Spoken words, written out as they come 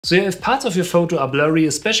So yeah, if parts of your photo are blurry,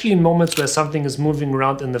 especially in moments where something is moving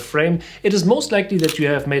around in the frame, it is most likely that you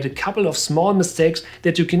have made a couple of small mistakes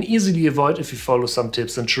that you can easily avoid if you follow some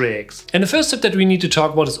tips and tricks. And the first tip that we need to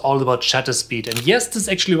talk about is all about shutter speed. And yes, this is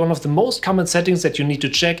actually one of the most common settings that you need to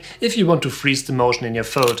check if you want to freeze the motion in your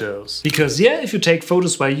photos. Because yeah, if you take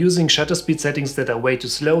photos while using shutter speed settings that are way too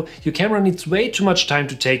slow, your camera needs way too much time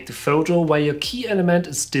to take the photo while your key element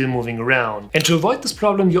is still moving around. And to avoid this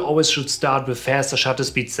problem, you always should start with faster shutter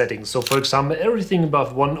speed settings. So for example, everything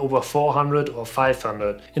above 1/400 or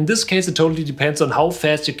 500. In this case, it totally depends on how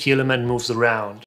fast your key element moves around.